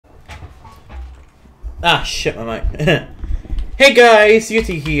Ah, shit, my mic. Hey guys,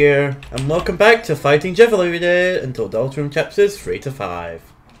 Yuti here, and welcome back to Fighting Jevil every day until Deltarune chapters 3 to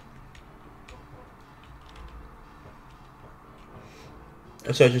 5.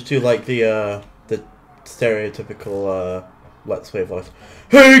 So I just do like the stereotypical Let's Play voice.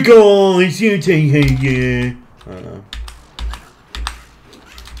 Hey guys, Yuti here. I don't know.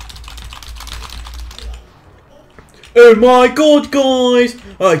 Oh my god, guys!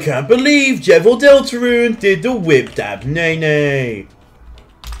 I can't believe Jevil Deltarune did the whip dab nay nay.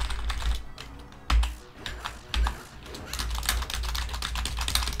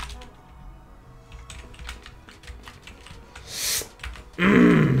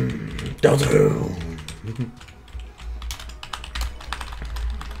 Deltarune.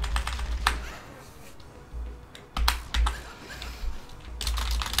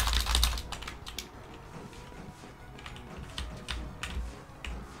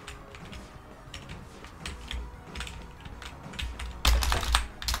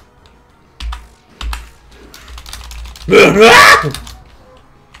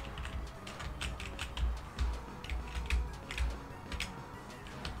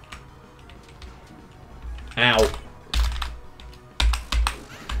 Ow.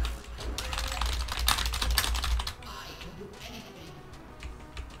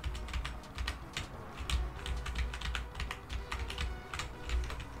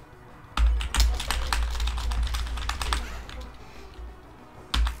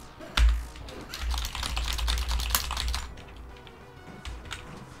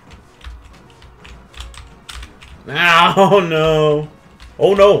 Oh no!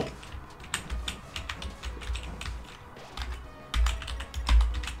 Oh no!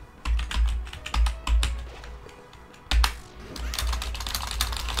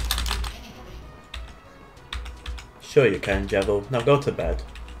 Sure you can, Jevil. Now go to bed.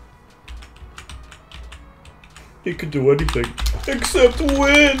 You can do anything except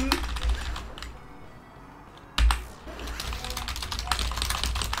win!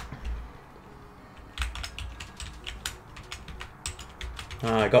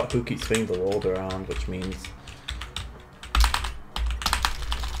 I got who keeps swinging the world around, which means...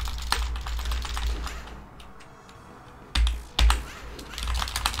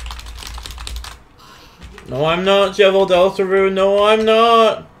 No, I'm not, Jevil Deltarune. No, I'm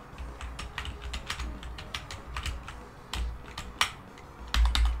not!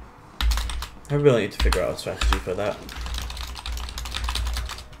 I really need to figure out a strategy for that.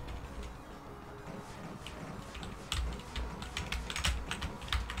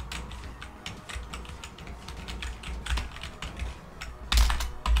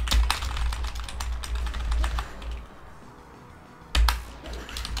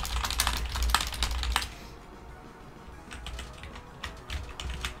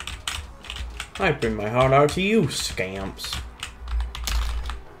 I bring my heart out to you, scamps.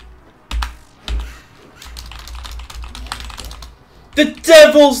 The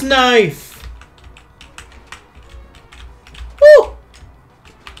devil's knife! Woo!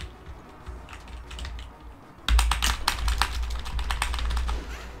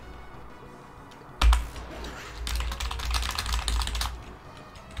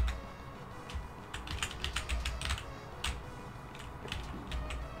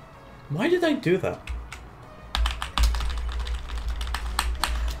 Why did I do that?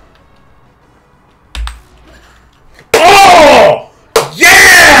 Oh!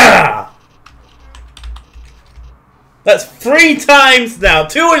 Yeah! That's 3 times now!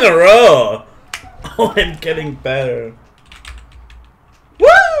 2 in a row! Oh, I'm getting better.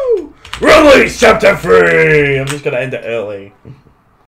 Woo! Release chapter 3! I'm just gonna end it early.